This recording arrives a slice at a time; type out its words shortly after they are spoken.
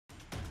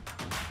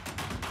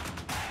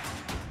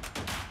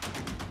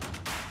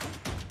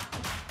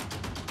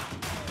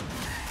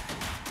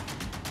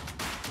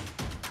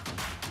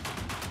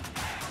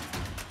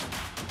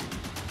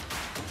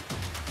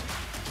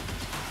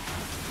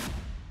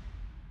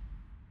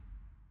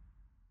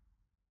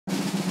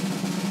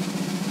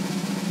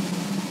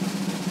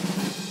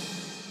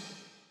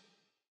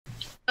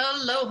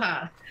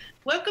Aloha.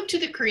 Welcome to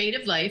The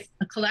Creative Life,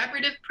 a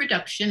collaborative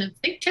production of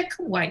Think Tech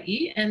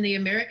Hawaii and the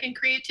American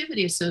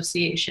Creativity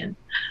Association.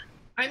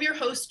 I'm your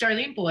host,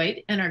 Darlene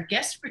Boyd, and our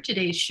guest for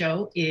today's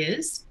show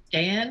is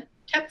Dan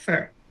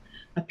Tepfer,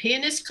 a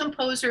pianist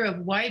composer of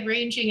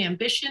wide-ranging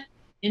ambition,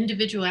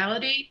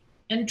 individuality,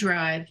 and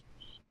drive.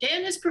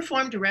 Dan has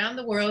performed around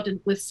the world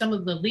with some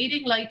of the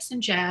leading lights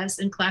in jazz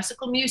and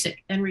classical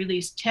music and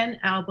released 10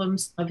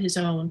 albums of his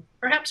own,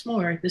 perhaps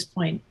more at this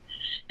point.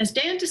 As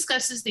Dan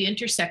discusses the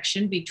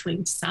intersection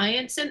between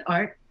science and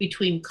art,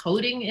 between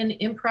coding and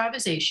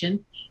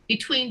improvisation,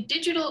 between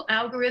digital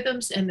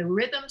algorithms and the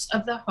rhythms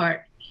of the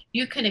heart,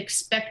 you can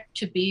expect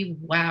to be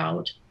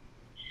wowed.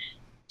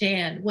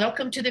 Dan,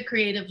 welcome to The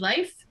Creative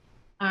Life.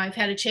 I've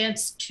had a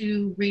chance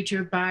to read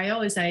your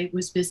bio as I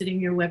was visiting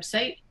your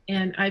website,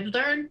 and I've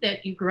learned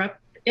that you grew up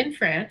in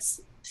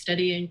France,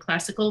 studying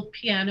classical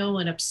piano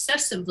and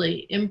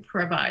obsessively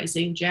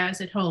improvising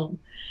jazz at home.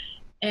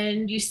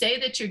 And you say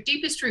that your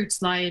deepest roots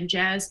lie in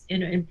jazz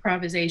and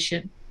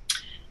improvisation.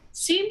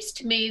 Seems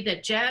to me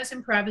that jazz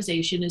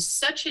improvisation is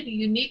such a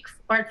unique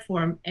art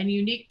form and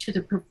unique to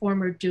the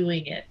performer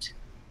doing it.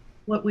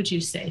 What would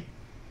you say?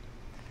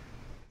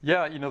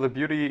 Yeah, the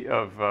beauty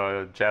of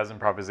jazz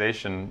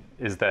improvisation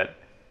is that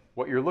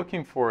what you're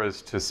looking for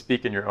is to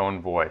speak in your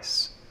own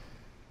voice.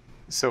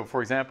 So,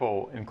 for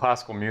example, in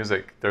classical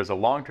music, there's a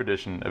long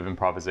tradition of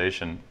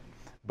improvisation,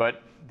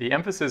 but the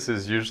emphasis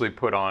is usually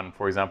put on,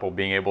 for example,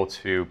 being able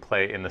to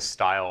play in the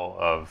style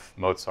of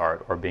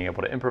Mozart or being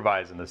able to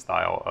improvise in the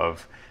style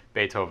of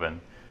Beethoven.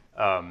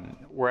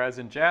 Whereas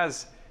in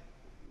jazz,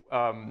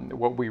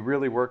 what we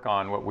really work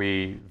on, what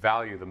we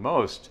value the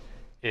most,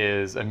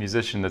 is a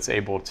musician that's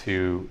able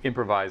to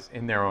improvise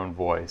in their own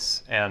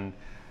voice. And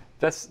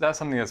that's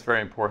something that's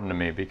very important to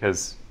me,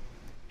 because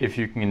if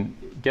you can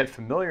get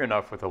familiar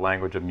enough with the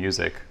language of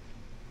music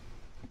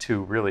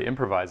to really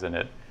improvise in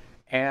it,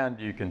 and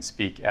you can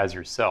speak as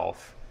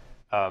yourself,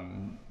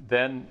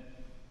 then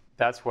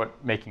that's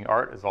what making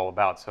art is all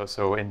about.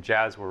 So in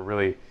jazz, we're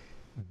really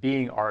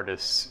being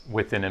artists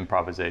within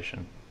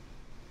improvisation.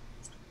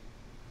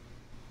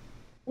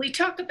 We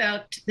talk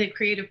about the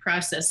creative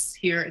process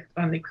here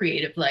on The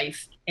Creative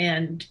Life,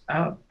 and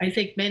I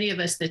think many of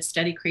us that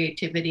study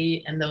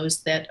creativity and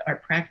those that are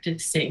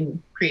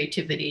practicing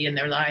creativity in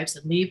their lives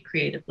and lead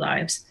creative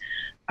lives,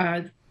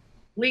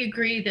 we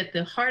agree that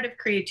the heart of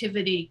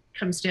creativity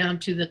comes down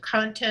to the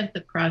content,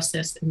 the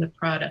process, and the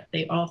product.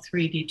 They all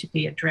three need to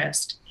be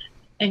addressed.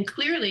 And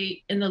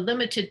clearly, in the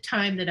limited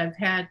time that I've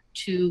had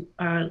to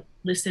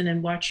listen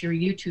and watch your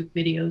YouTube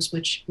videos,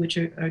 which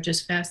are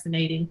just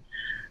fascinating,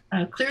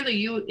 clearly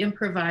you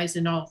improvise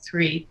in all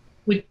three.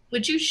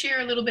 Would you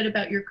share a little bit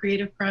about your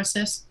creative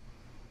process?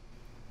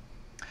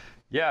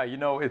 Yeah,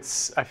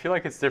 I feel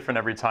like it's different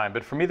every time,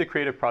 but for me, the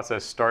creative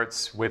process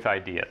starts with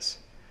ideas.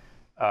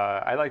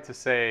 I like to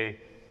say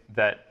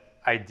that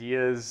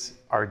ideas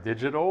are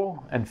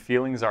digital and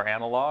feelings are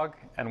analog.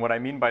 And what I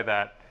mean by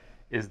that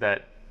is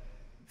that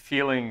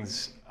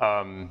feelings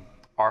are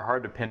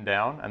hard to pin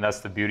down, and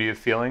that's the beauty of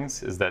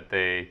feelings, is that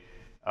they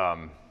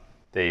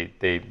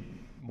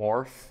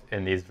morph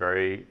in these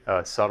very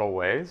subtle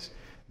ways.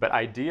 But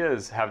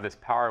ideas have this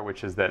power,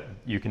 which is that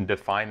you can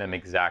define them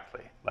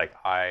exactly. Like,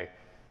 I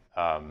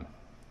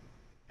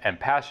am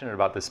passionate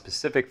about this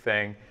specific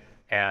thing,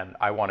 and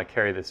I want to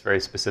carry this very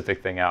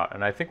specific thing out.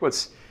 And I think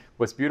what's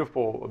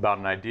beautiful about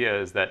an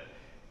idea is that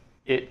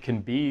it can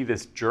be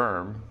this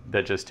germ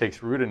that just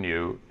takes root in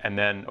you, and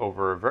then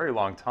over a very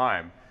long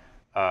time,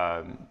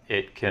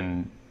 it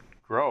can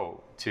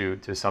grow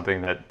to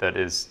something that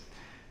is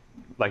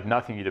like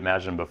nothing you'd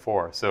imagined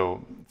before.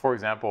 So, for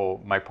example,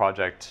 my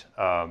project,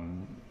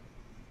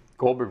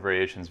 Goldberg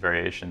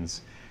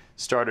Variations,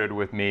 started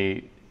with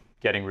me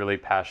getting really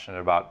passionate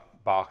about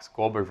Bach's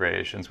Goldberg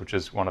Variations, which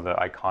is one of the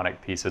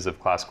iconic pieces of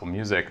classical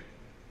music.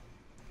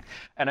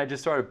 And I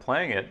just started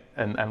playing it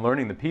and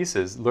learning the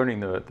pieces, learning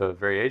the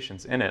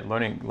variations in it,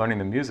 learning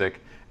the music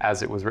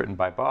as it was written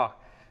by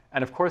Bach.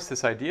 And of course,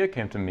 this idea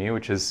came to me,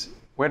 which is,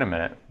 wait a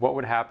minute, what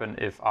would happen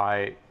if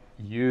I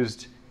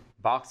used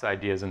Bach's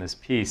ideas in this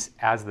piece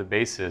as the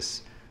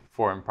basis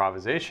for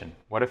improvisation?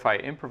 What if I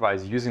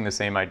improvise using the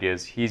same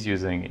ideas he's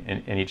using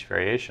in each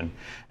variation?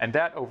 And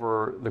that,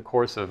 over the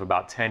course of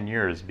about 10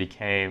 years,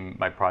 became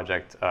my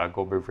project,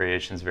 Goldberg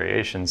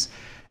Variations.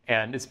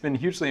 And it's been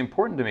hugely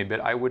important to me, but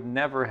I would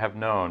never have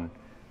known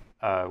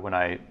when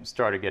I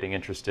started getting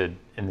interested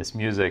in this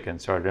music and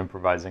started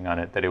improvising on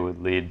it, that it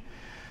would lead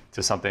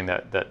to something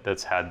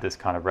that's had this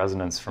kind of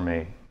resonance for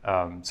me.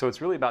 So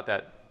it's really about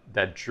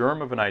that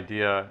germ of an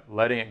idea,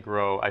 letting it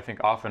grow, I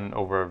think often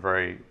over a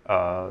very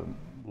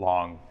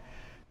long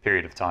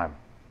period of time.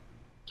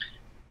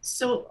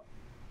 So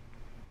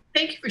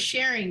thank you for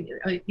sharing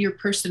your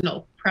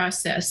personal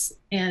process.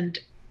 And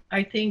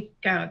I think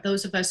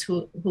those of us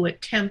who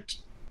attempt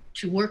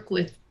to work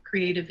with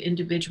creative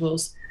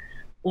individuals,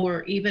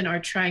 or even are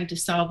trying to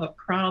solve a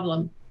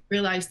problem,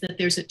 realize that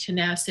there's a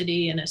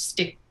tenacity and a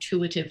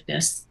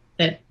stick-to-itiveness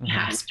that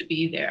has to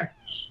be there.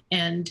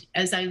 And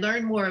as I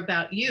learn more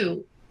about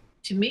you,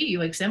 to me,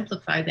 you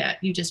exemplify that.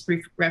 You just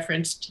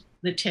referenced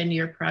the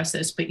 10-year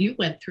process, but you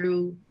went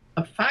through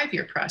a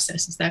 5-year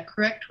process. Is that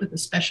correct, with a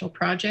special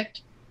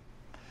project?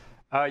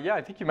 Yeah,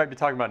 I think you might be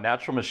talking about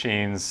Natural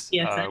Machines,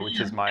 Yes, which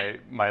is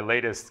my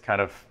latest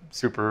kind of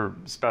super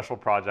special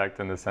project,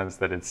 in the sense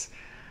that it's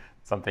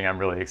something I'm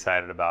really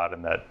excited about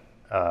and that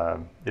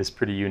is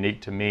pretty unique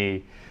to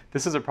me.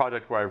 This is a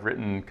project where I've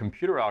written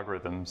computer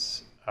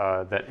algorithms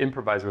that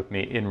improvise with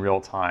me in real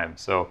time.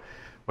 So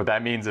what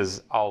that means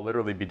is I'll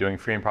literally be doing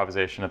free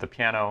improvisation at the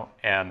piano,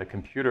 and the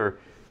computer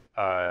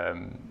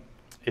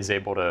is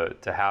able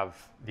to have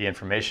the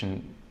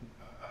information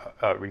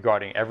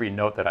regarding every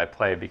note that I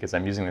play, because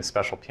I'm using this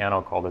special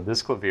piano called a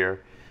Disklavier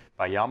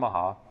by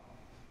Yamaha,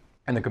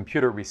 and the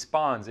computer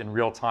responds in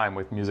real time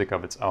with music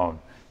of its own.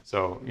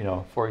 So,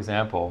 for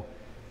example,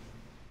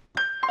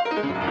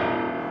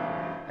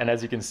 and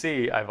as you can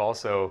see, I've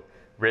also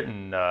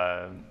written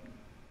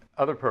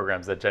other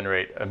programs that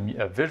generate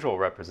a visual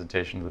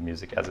representation of the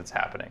music as it's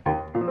happening.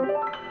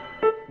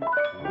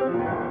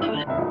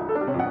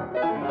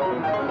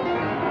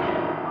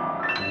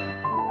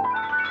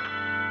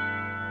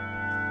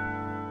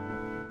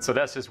 So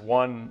that's just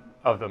one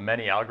of the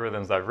many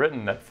algorithms I've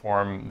written that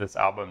form this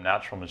album,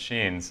 Natural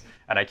Machines,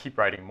 and I keep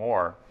writing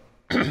more.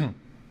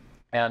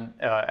 And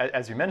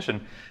as you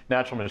mentioned,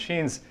 Natural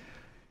Machines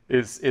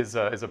is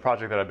a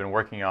project that I've been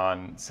working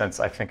on since,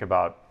 I think,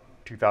 about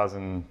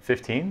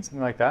 2015, something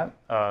like that.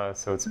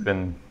 So it's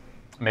been,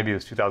 maybe it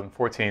was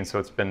 2014, so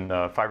it's been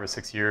 5 or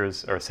 6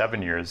 years, or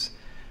 7 years.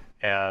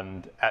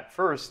 And at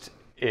first,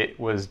 it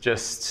was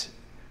just,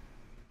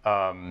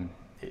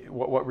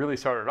 what really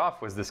started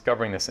off was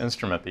discovering this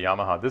instrument, the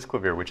Yamaha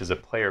Disklavier, which is a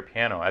player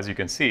piano. As you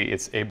can see,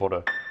 it's able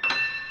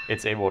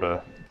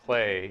to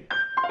play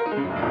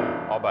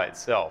all by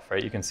itself,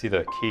 right? You can see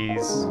the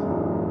keys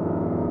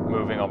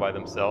moving all by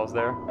themselves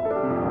there.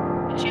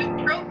 But you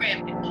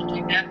programmed it to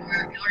do that,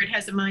 or it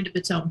has a mind of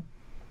its own?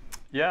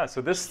 Yeah,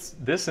 so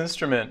this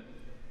instrument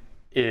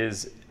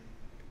is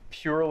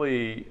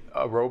purely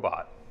a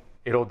robot.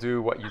 It'll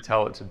do what you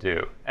tell it to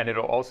do, and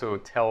it'll also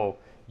tell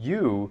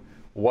you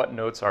what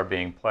notes are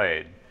being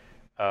played.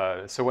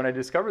 So when I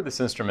discovered this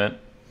instrument,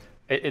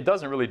 it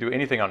doesn't really do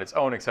anything on its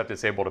own, except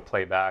it's able to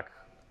play back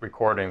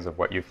recordings of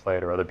what you've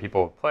played or other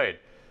people have played.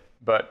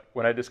 But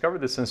when I discovered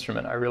this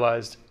instrument, I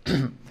realized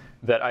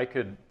that I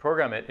could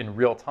program it in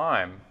real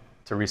time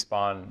to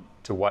respond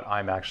to what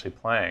I'm actually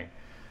playing.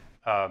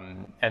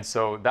 And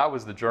so that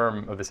was the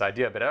germ of this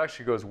idea, but it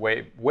actually goes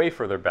way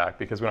further back,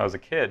 because when I was a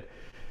kid,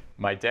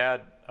 my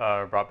dad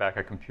brought back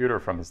a computer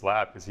from his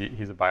lab, because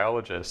he's a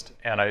biologist,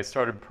 and I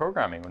started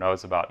programming when I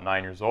was about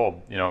 9 years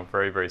old,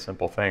 very, very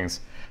simple things.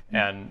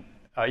 And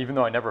even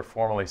though I never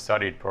formally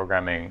studied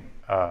programming,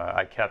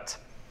 I kept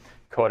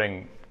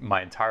coding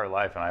my entire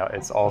life, and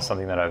it's all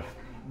something that I've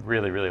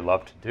really, really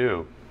loved to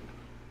do.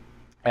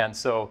 And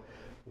so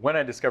when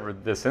I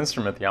discovered this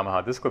instrument, the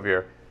Yamaha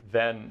Disklavier,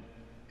 then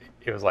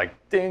it was like,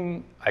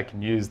 ding, I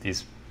can use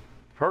these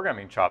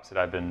programming chops that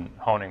I've been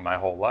honing my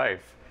whole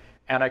life,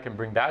 and I can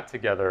bring that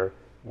together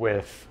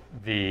with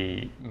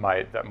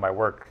my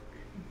work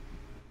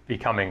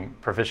becoming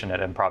proficient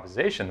at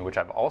improvisation, which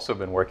I've also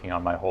been working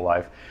on my whole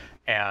life,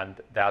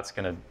 and that's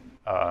going to,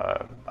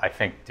 I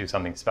think, do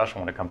something special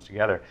when it comes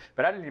together.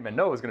 But I didn't even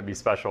know it was going to be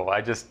special.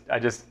 I just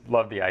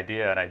loved the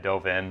idea, and I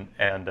dove in,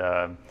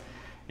 and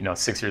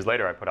 6 years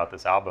later, I put out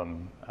this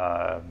album,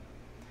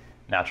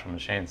 Natural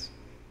Machines.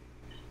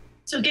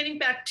 So getting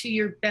back to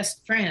your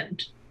best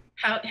friend,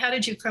 how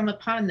did you come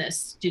upon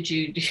this? Did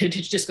you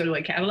just go to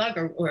a catalog,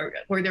 or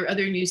were there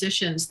other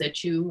musicians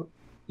that you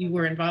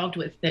were involved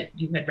with that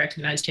you had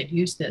recognized had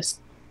used this?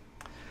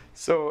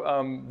 So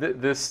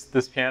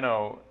this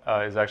piano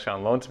is actually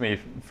on loan to me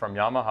from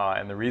Yamaha,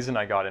 and the reason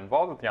I got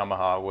involved with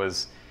Yamaha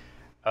was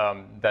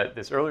that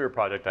this earlier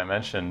project I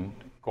mentioned,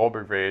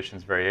 Goldberg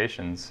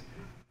Variations,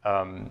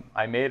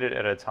 I made it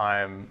at a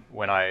time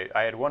when I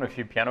had won a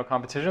few piano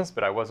competitions,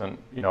 but I wasn't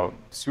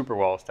super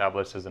well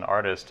established as an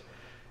artist,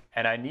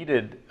 and I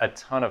needed a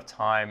ton of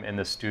time in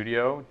the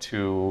studio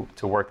to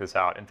work this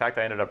out. In fact,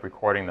 I ended up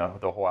recording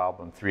the whole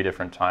album 3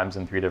 different times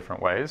in 3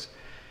 different ways.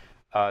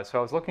 So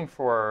I was looking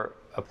for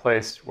a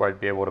place where I'd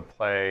be able to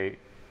play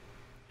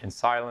in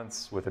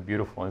silence with a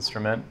beautiful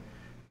instrument,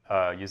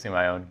 using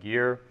my own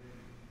gear.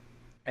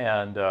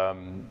 And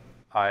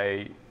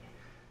I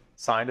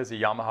signed as a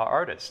Yamaha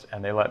artist,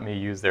 and they let me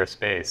use their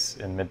space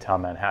in Midtown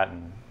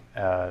Manhattan.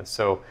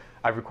 So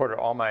I've recorded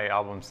all my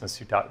albums since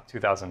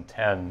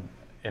 2010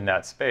 in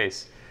that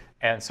space.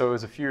 And so it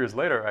was a few years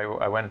later,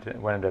 I went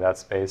into that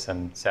space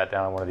and sat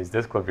down on one of these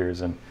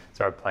Disklaviers and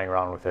started playing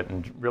around with it,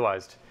 and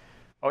realized,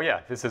 oh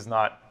yeah, this is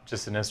not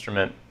just an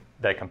instrument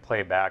that can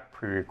play back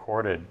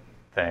pre-recorded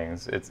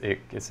things. It's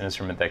an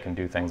instrument that can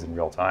do things in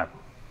real time.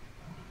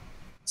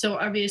 So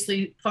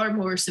obviously far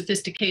more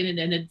sophisticated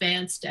and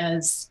advanced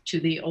as to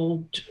the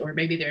old, or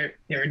maybe there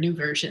are new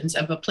versions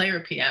of a player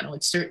piano.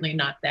 It's certainly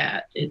not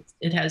that.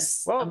 It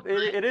has. Well,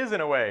 it is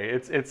in a way.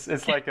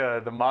 It's like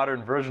the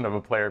modern version of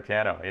a player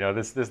piano.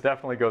 This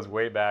definitely goes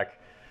way back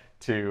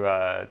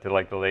to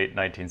like the late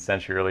 19th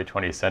century, early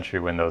 20th century,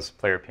 when those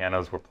player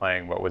pianos were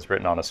playing what was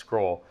written on a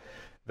scroll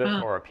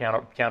or a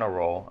piano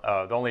roll.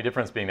 The only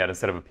difference being that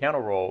instead of a piano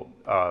roll,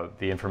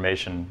 the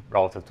information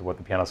relative to what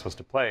the piano is supposed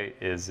to play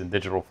is in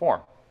digital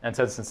form. And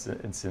since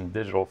it's in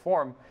digital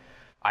form,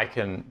 I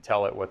can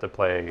tell it what to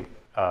play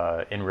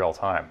in real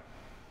time.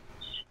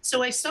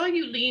 So I saw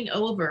you lean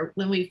over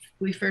when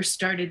we first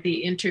started the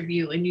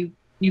interview, and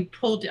you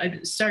pulled.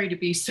 I'm sorry to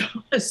be so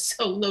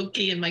low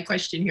key in my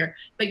question here,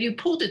 but you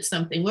pulled at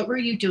something. What were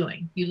you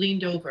doing? You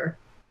leaned over,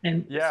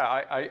 and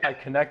I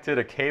connected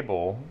a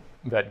cable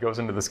that goes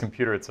into this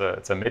computer. It's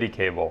a MIDI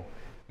cable.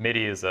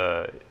 MIDI is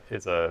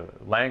a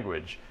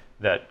language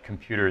that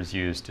computers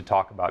use to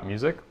talk about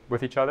music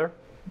with each other,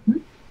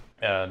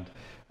 and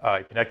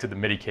I connected the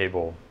MIDI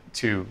cable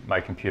to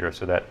my computer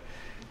so that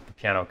the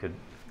piano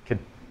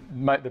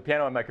the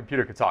piano and my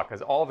computer could talk,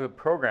 because all of the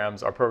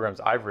programs are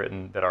programs I've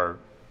written that are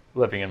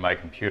living in my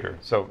computer.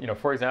 So,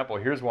 for example,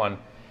 here's one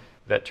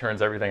that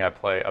turns everything I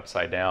play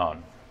upside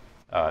down.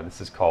 This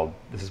is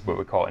what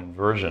we call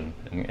inversion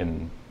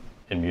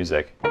in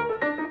music.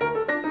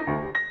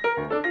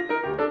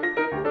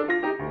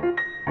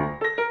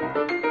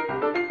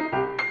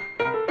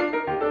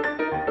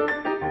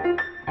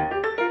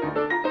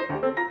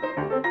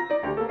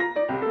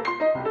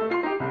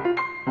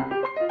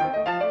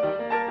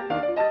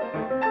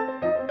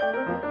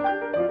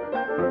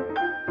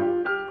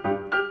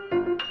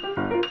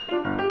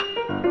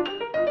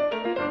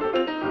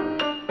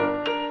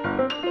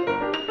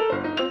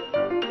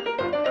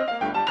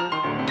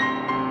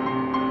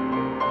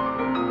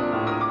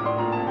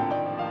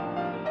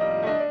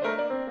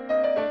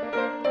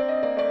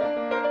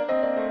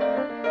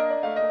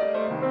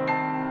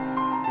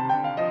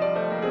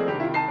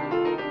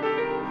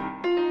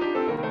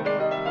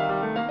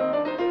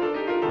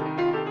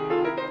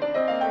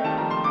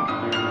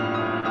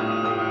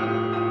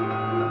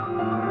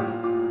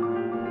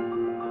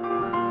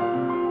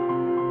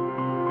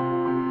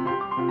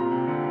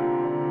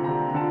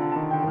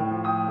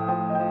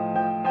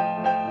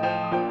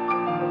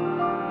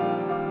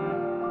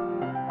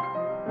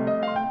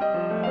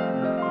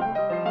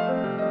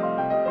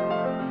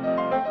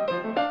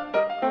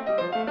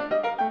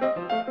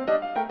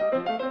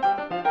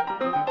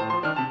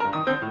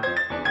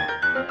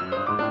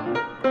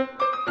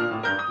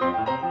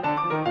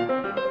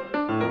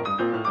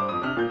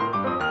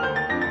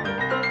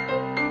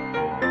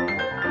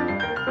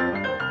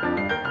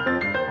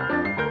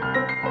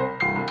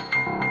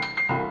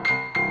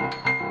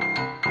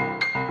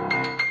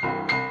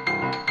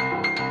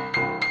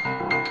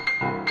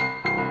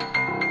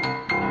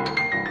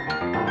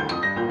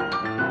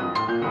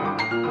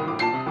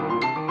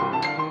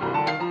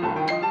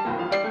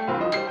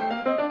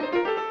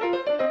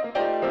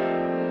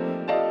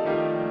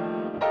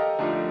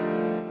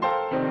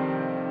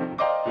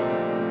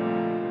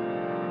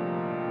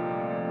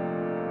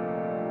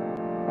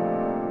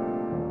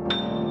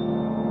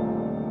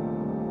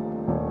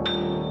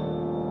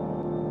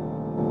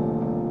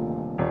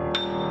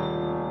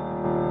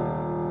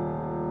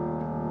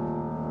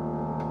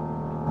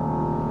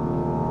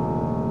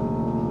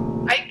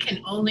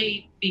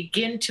 only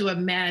begin to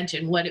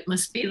imagine what it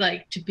must be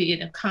like to be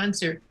in a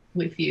concert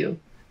with you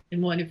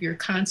in one of your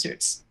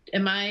concerts.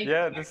 Am I?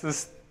 Yeah,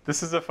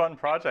 this is a fun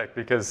project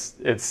because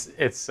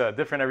it's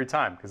different every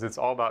time because it's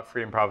all about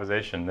free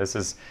improvisation.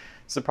 It's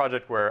a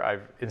project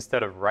where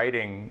instead of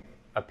writing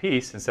a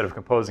piece, instead of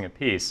composing a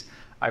piece,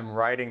 I'm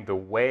writing the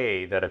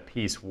way that a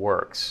piece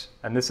works.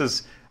 And this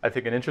is, I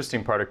think, an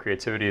interesting part of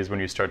creativity is when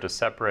you start to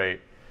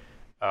separate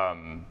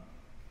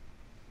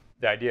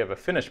the idea of a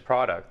finished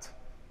product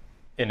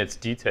in its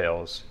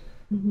details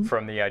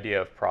from the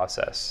idea of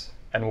process.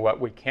 And what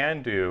we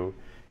can do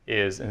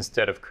is,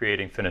 instead of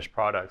creating finished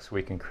products,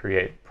 we can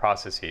create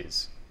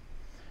processes.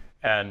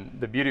 And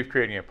the beauty of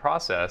creating a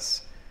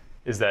process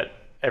is that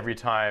every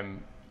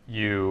time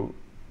you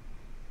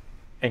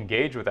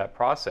engage with that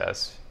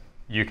process,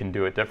 you can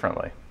do it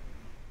differently.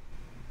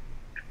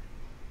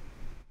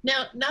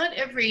 Now, not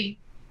every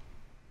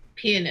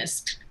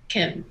pianist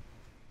can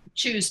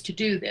choose to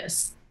do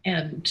this.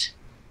 And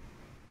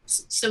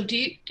so do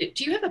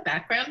you have a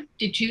background?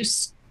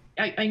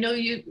 I know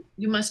you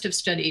must have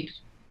studied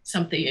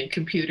something in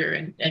computer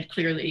and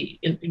clearly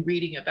in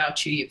reading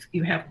about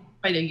you have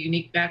quite a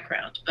unique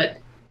background. But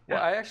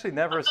well, I actually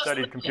never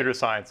studied computer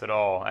science at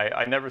all.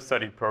 I never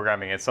studied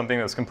programming. It's something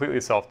that was completely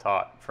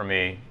self-taught for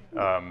me.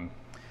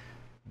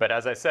 But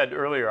as I said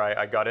earlier,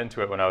 I got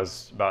into it when I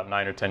was about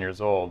 9 or 10 years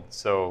old.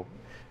 So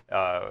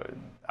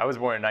I was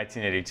born in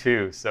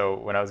 1982. So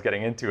when I was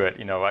getting into it,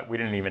 we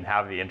didn't even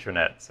have the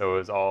internet. So it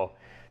was all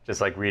just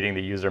like reading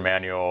the user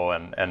manual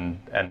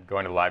and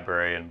going to the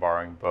library and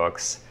borrowing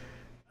books.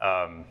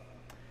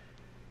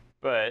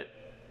 But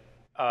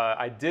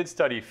I did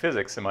study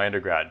physics in my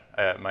undergrad.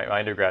 My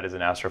undergrad is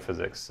in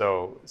astrophysics.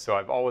 So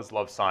I've always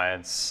loved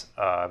science.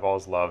 I've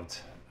always loved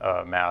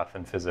math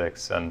and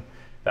physics. And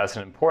that's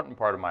an important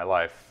part of my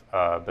life.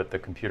 But the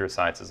computer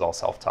science is all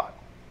self-taught.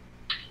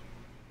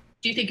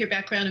 do you think your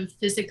background in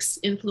physics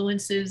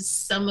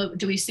influences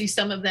do we see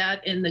some of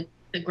that in the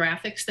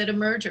graphics that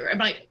emerge? Or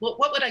what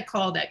would I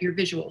call that, your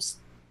visuals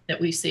that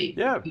we see?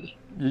 Yeah,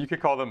 you could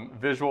call them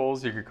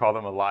visuals, you could call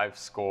them a live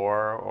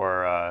score,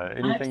 or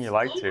anything you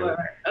like to.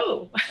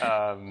 Oh,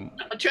 I'll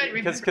try to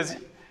remember. Because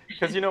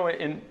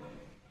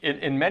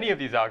in many of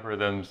these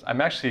algorithms, I'm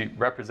actually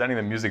representing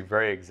the music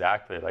very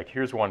exactly. Like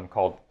here's one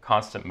called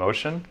constant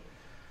motion.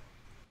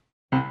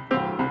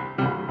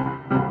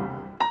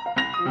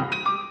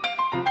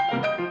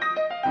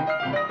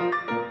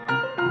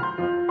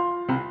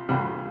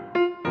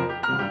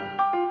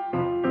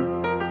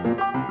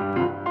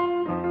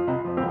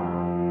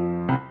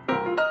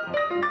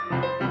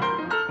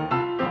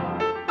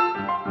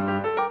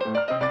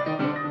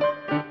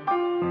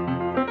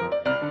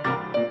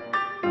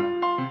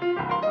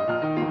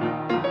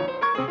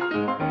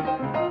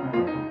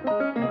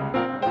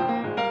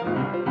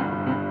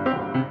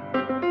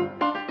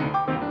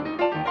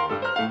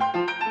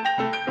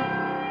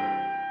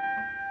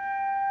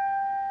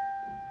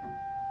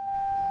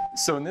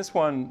 So in this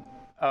one,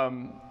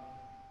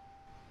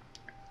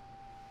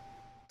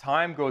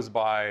 time goes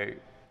by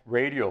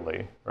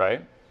radially,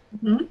 right?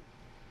 Mm-hmm.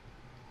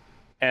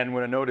 And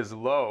when a note is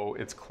low,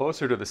 it's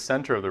closer to the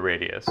center of the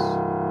radius.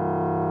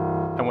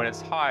 And when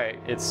it's high,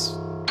 it's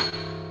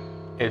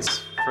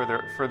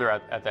further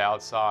at the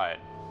outside.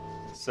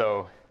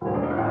 So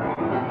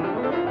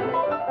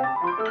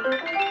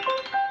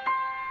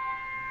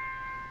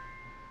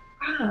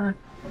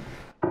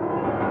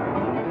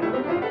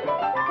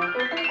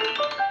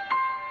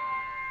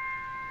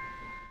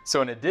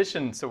So in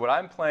addition, so what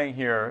I'm playing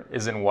here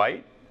is in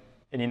white.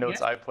 Any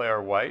notes I play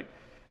are white.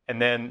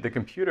 And then the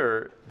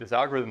computer, this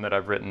algorithm that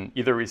I've written,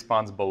 either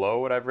responds below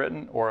what I've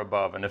written or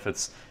above. And if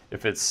it's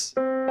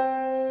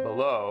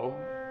below,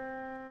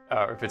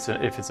 or if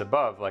it's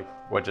above, like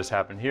what just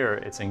happened here,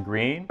 it's in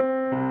green.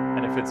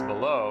 And if it's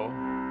below,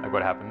 like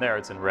what happened there,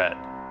 it's in red.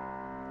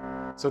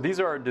 So these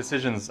are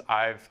decisions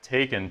I've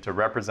taken to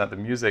represent the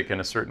music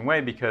in a certain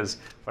way, because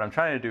what I'm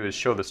trying to do is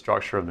show the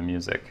structure of the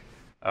music.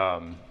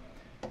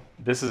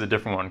 This is a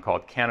different one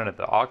called Canon at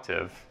the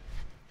Octave.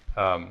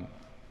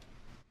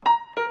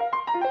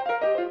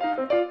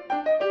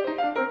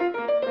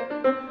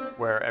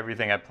 Where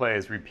everything I play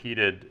is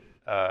repeated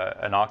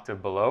an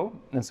octave below.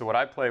 And so what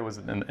I play was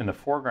in the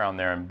foreground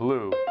there in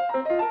blue.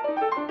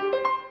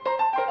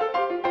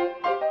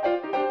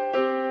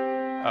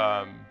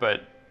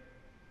 But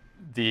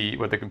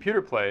what the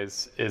computer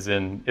plays is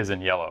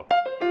in yellow.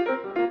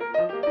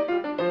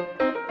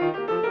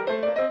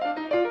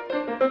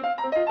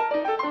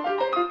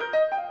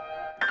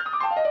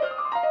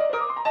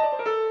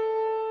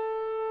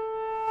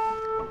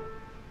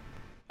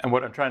 And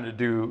what I'm trying to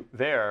do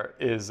there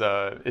is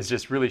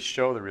just really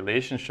show the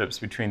relationships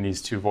between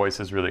these two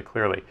voices really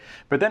clearly.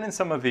 But then in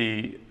some of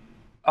the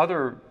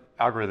other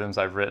algorithms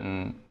I've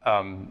written,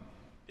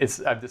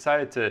 I've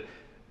decided to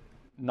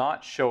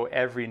not show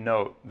every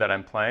note that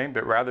I'm playing,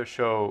 but rather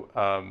show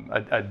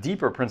a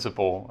deeper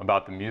principle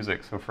about the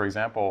music. So for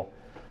example,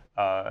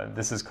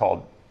 this is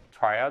called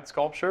triad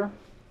sculpture.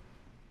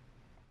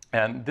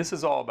 And this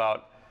is all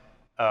about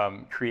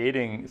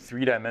creating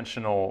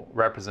three-dimensional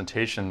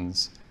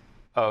representations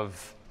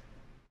of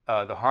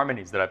the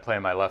harmonies that I play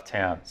in my left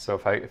hand. So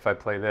if I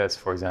play this,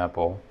 for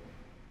example,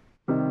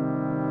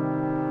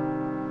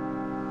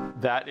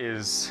 that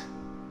is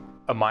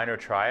a minor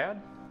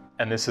triad,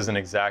 and this is an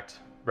exact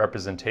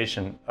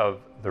representation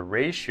of the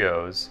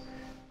ratios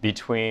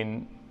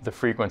between the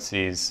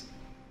frequencies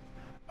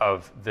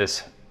of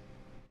this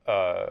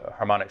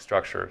harmonic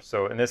structure.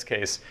 So in this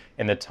case,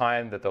 in the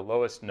time that the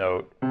lowest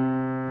note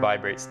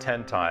vibrates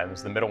 10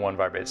 times, the middle one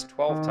vibrates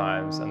 12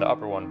 times, and the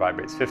upper one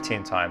vibrates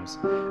 15 times.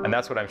 And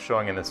that's what I'm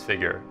showing in this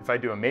figure. If I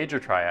do a major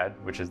triad,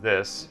 which is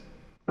this,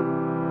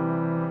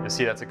 you'll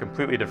see that's a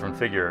completely different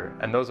figure.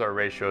 And those are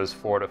ratios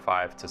 4 to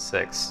 5 to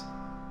 6.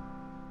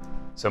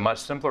 So much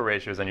simpler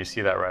ratios, and you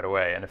see that right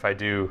away. And if I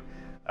do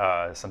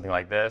something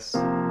like this,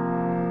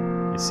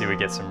 you see we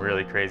get some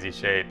really crazy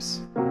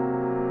shapes.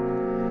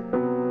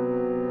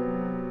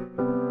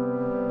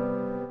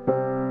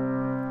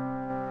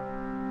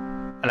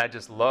 And I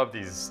just love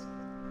these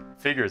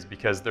figures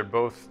because they're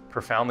both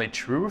profoundly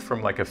true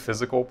from like a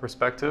physical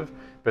perspective,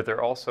 but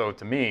they're also,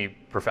 to me,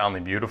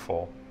 profoundly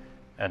beautiful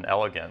and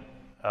elegant.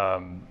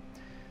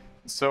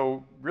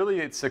 So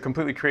really, it's a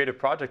completely creative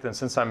project, and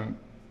since I'm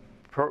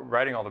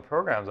writing all the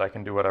programs, I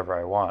can do whatever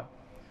I want.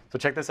 So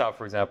check this out,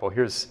 for example.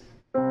 Here's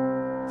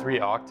 3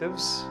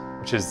 octaves,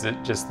 which is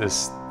just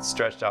this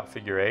stretched out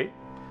figure 8.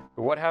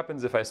 But what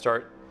happens if I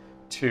start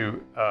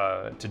to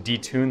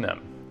detune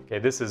them? Okay,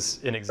 this is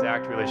in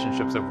exact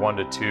relationships of 1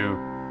 to 2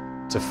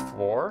 to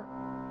 4.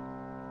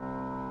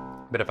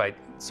 But if I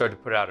start to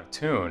put it out of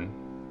tune,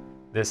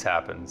 this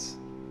happens.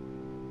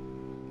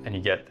 And you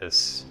get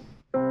this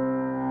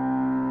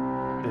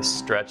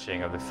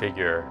stretching of the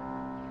figure.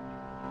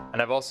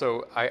 And I've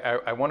also,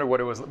 I wonder what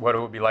it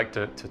would be like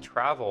to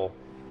travel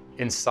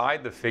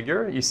inside the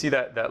figure. You see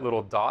that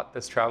little dot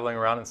that's traveling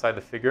around inside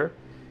the figure?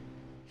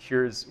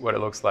 Here's what it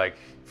looks like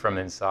from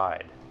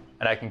inside.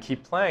 And I can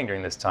keep playing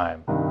during this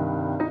time.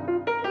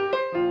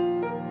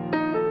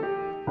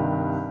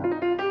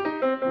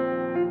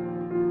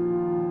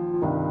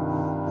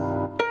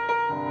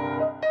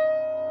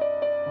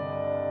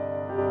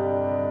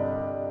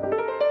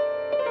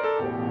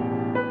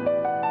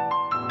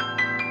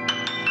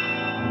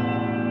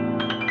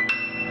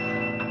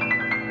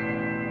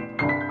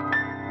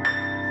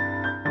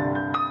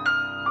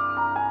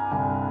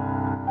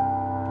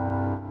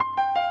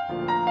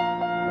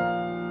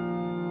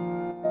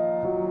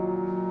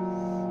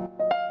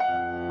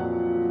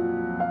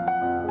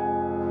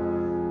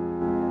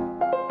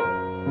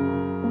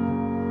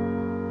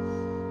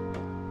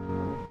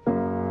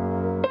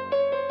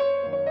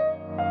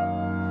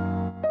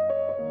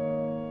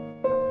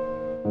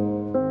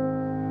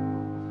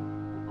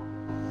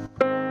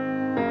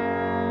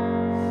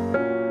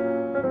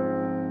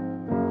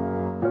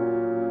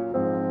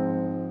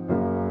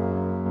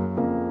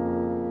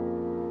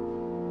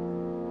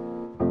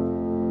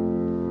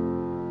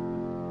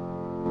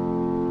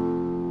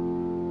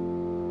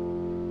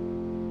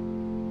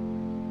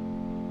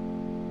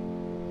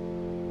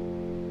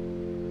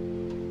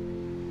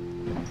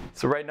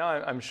 So right now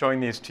I'm showing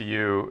these to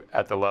you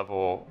at the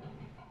level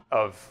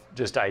of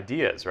just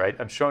ideas, right?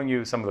 I'm showing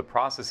you some of the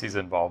processes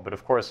involved, but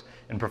of course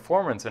in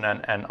performance and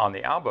on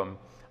the album,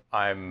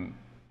 I'm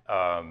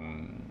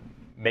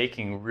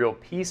making real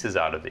pieces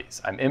out of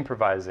these. I'm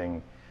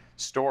improvising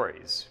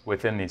stories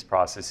within these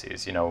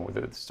processes, you know,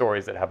 the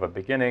stories that have a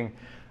beginning,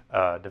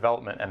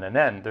 development, and an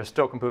end. They're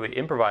still completely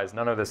improvised.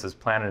 None of this is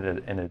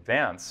planned in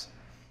advance,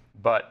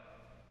 but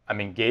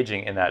I'm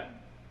engaging in that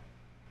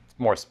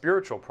more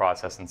spiritual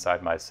process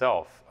inside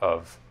myself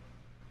of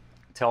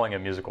telling a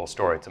musical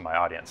story to my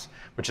audience,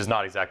 which is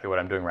not exactly what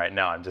I'm doing right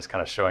now. I'm just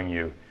kind of showing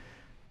you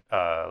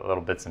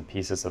little bits and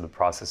pieces of the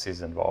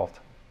processes involved.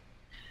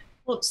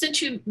 Well, since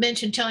you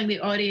mentioned telling the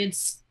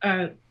audience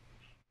a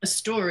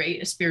story,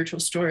 a spiritual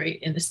story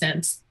in the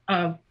sense,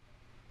 I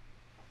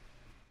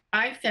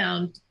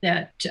found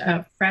that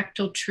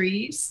fractal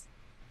trees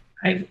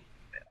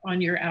on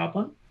your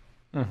album,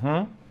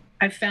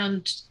 I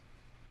found,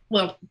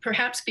 well,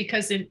 perhaps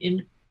because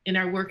in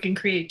our work in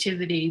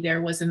creativity,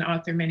 there was an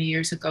author many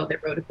years ago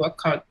that wrote a book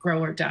called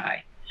Grow or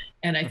Die.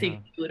 And I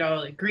think you would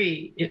all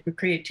agree,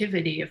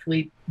 creativity, if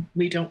we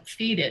don't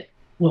feed it,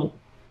 will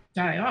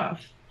die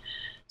off.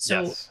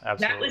 So yes,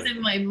 that was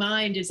in my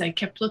mind as I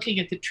kept looking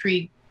at the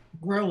tree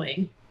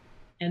growing.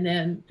 And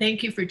then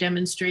thank you for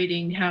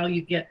demonstrating how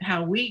we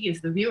as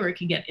the viewer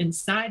can get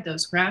inside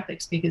those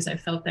graphics, because I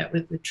felt that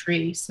with the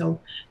tree. So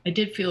I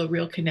did feel a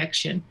real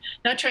connection.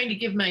 Not trying to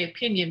give my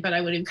opinion, but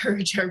I would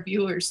encourage our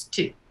viewers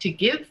to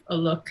give a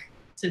look,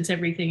 since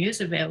everything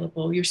is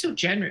available. You're so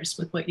generous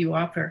with what you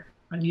offer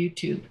on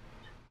YouTube.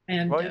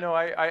 And well, you know,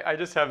 I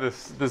just have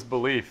this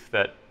belief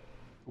that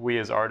we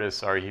as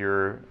artists are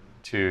here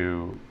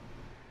to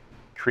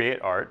create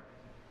art,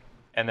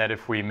 and that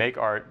if we make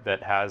art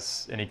that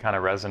has any kind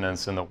of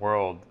resonance in the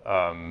world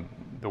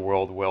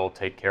will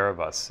take care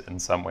of us in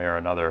some way or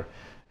another.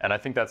 And I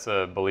think that's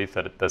a belief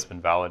that's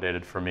been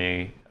validated for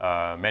me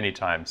many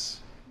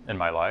times in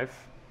my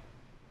life.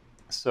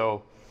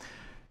 So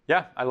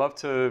yeah, I love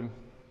to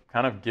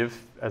kind of give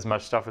as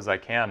much stuff as I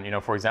can. You know,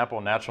 for example,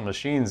 Natural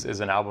Machines is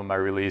an album I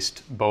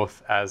released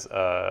both as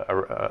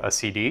a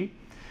CD,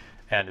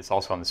 and it's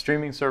also on the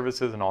streaming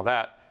services and all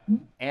that,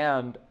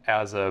 and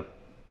as a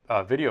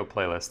video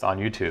playlist on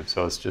YouTube.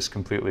 So it's just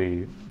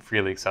completely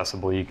freely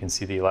accessible. You can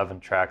see the 11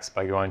 tracks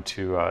by going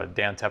to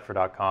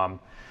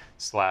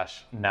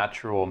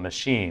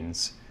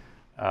dantepfer.com/naturalmachines,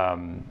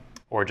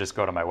 or just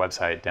go to my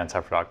website,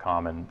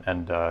 dantepfer.com,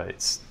 and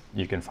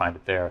you can find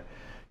it there.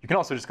 You can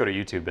also just go to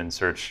YouTube and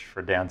search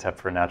for Dan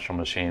Tepfer Natural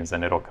Machines,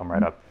 and it'll come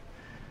right up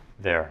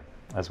there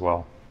as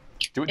well.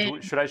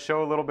 Should I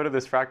show a little bit of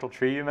this fractal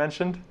tree you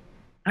mentioned?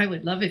 I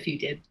would love if you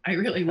did. I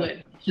really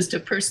would. Just a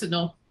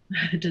personal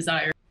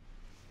desire.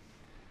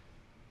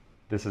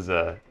 This is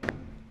a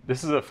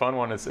fun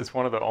one. It's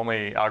one of the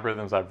only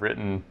algorithms I've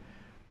written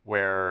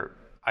where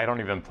I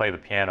don't even play the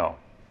piano.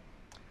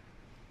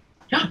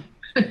 Yeah.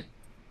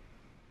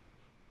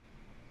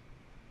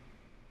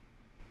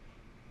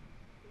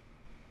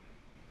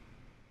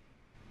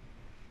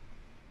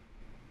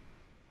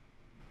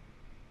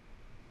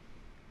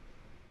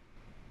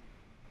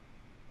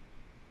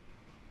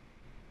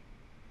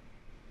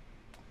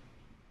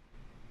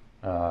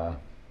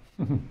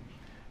 Let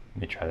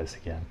me try this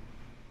again.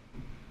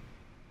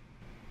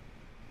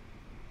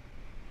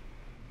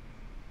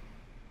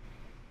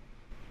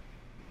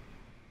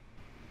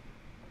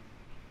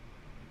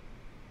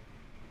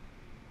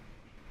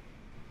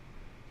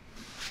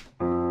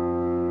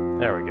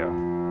 There we go.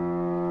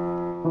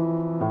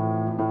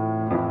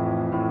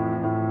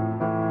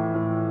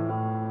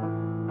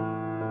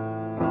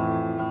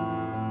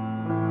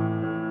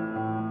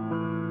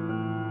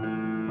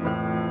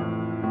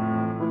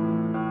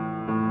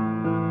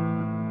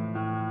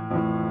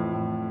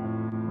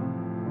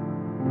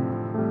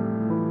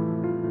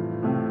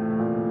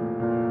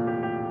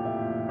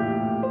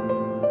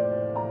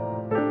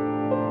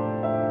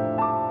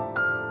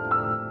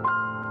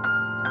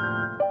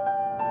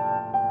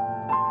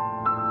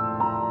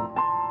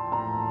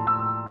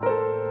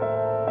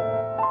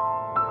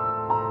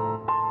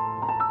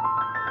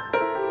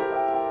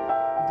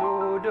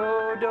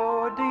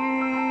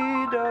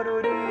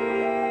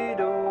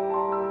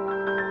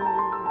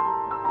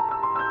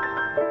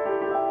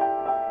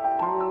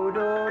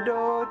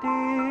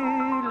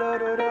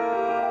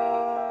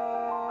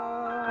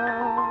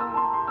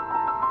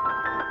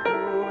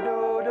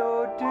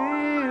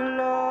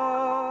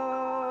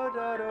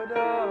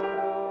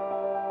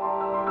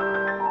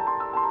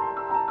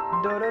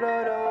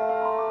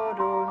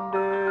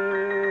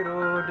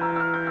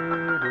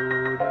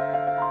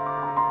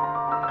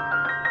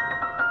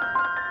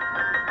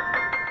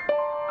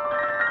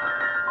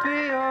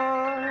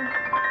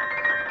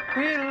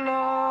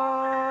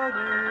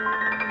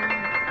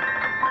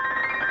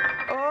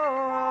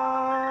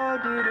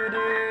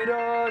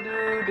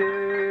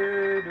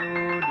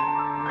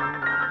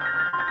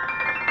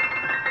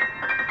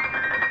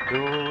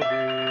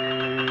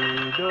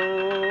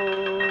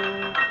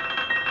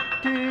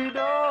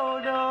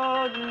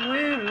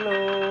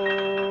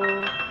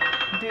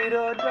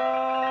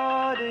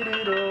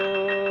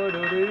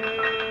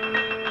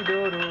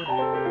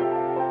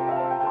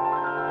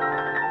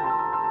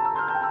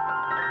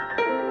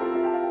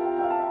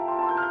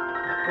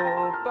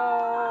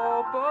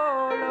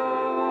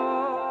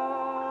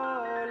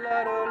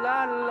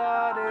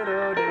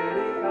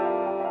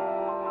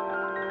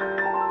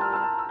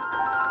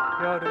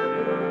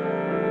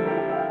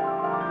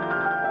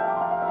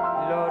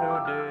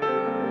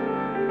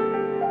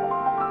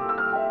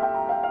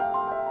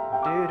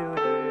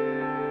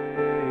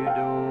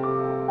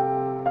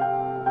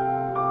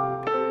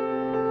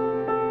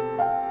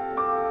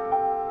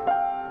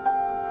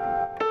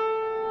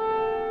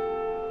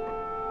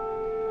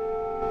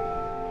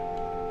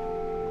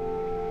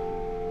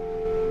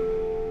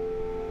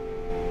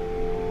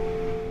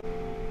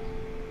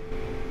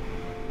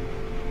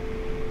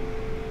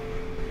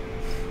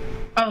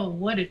 Oh,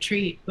 what a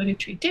treat. What a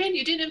treat. Dan,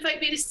 you didn't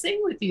invite me to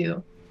sing with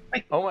you.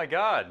 Oh my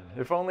God,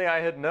 if only I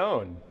had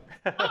known.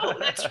 Oh,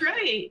 that's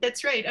right.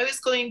 That's right. I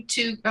was going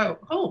to,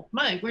 oh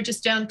my, we're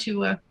just down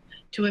to a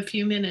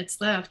few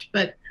minutes left.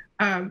 But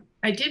I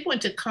did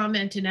want to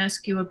comment and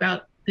ask you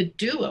about the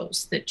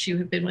duos that you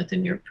have been with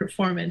in your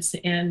performance.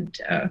 And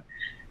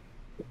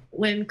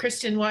when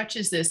Kristen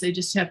watches this, I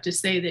just have to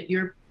say that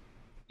your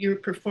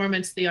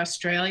performance, the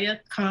Australia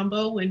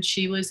combo, when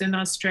she was in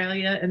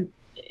Australia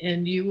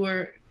and you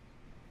were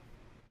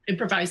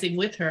improvising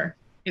with her,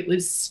 it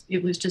was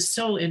just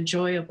so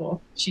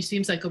enjoyable. She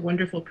seems like a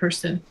wonderful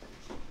person.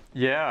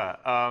 Yeah.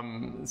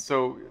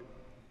 So,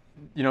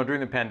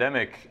 during the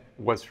pandemic,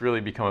 what's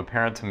really become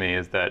apparent to me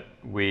is that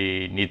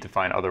we need to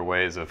find other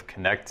ways of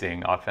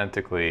connecting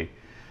authentically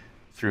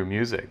through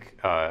music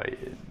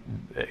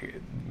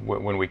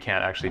when we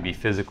can't actually be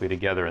physically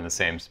together in the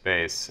same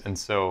space. And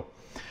so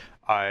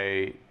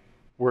I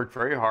worked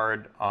very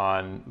hard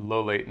on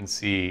low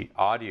latency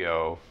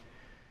audio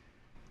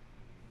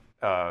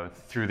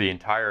through the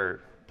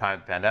entire time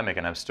of the pandemic,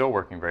 and I'm still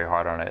working very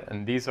hard on it.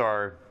 And these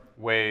are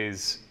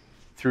ways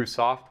through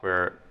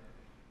software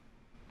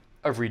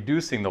of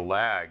reducing the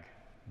lag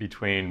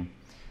between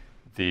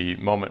the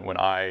moment when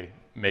I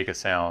make a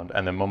sound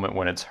and the moment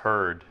when it's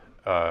heard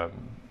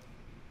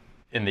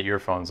in the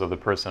earphones of the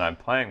person I'm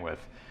playing with.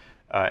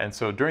 And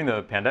so during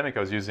the pandemic, I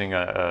was using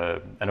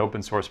an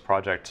open source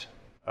project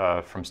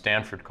from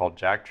Stanford called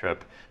Jacktrip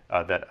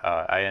that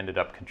I ended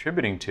up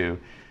contributing to.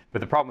 But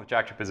the problem with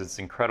Jacktrip is it's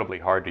incredibly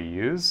hard to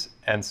use.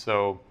 And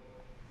so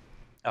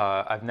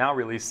I've now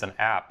released an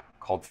app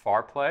called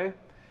FarPlay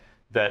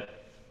that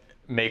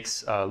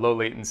makes low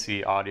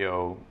latency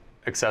audio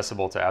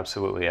accessible to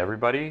absolutely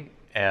everybody.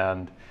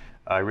 And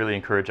I really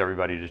encourage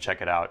everybody to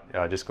check it out.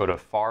 Just go to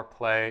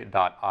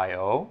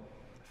farplay.io,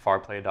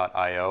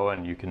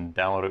 and you can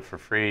download it for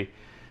free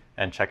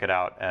and check it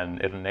out.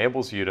 And it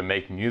enables you to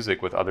make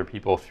music with other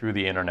people through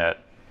the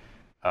internet,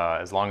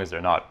 as long as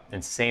they're not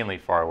insanely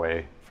far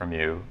away from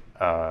you,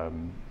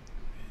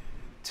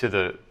 to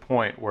the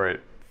point where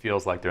it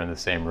feels like they're in the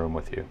same room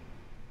with you.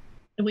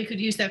 And we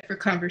could use that for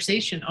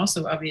conversation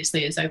also,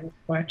 obviously, as I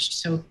watched.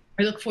 So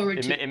I look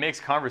forward to it. It makes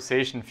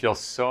conversation feel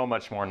so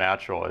much more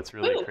natural. It's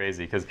really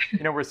crazy because,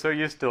 we're so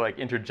used to like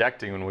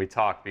interjecting when we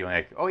talk, being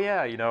like, oh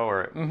yeah,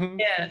 or mm-hmm.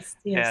 Yes.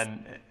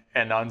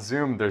 And on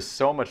Zoom, there's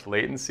so much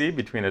latency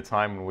between the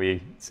time when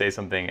we say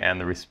something and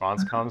the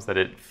response comes that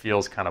it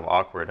feels kind of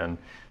awkward. And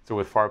so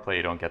with FarPlay,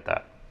 you don't get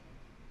that.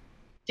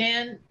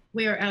 Dan,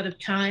 we are out of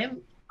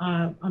time.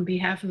 On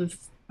behalf of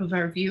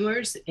our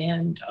viewers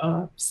and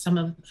some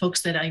of the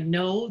folks that I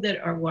know that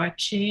are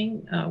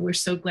watching, we're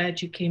so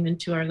glad you came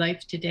into our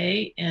life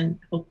today, and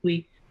hope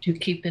we do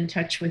keep in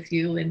touch with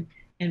you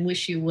and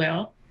wish you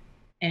well.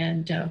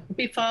 And we'll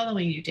be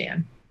following you,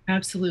 Dan.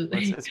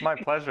 Absolutely. It's my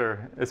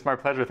pleasure. It's my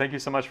pleasure. Thank you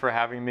so much for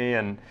having me,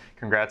 and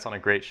congrats on a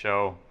great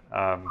show.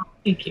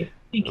 Thank you.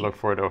 I look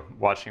forward to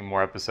watching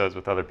more episodes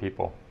with other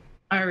people.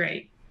 All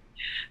right.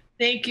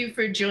 Thank you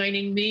for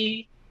joining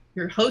me,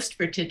 your host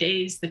for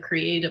today's The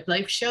Creative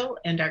Life Show,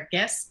 and our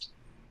guest,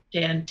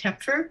 Dan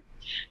Tepfer.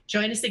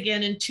 Join us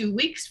again in 2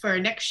 weeks for our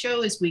next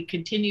show as we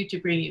continue to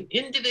bring you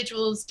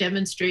individuals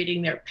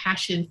demonstrating their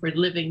passion for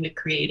living the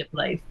creative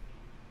life.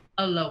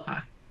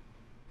 Aloha.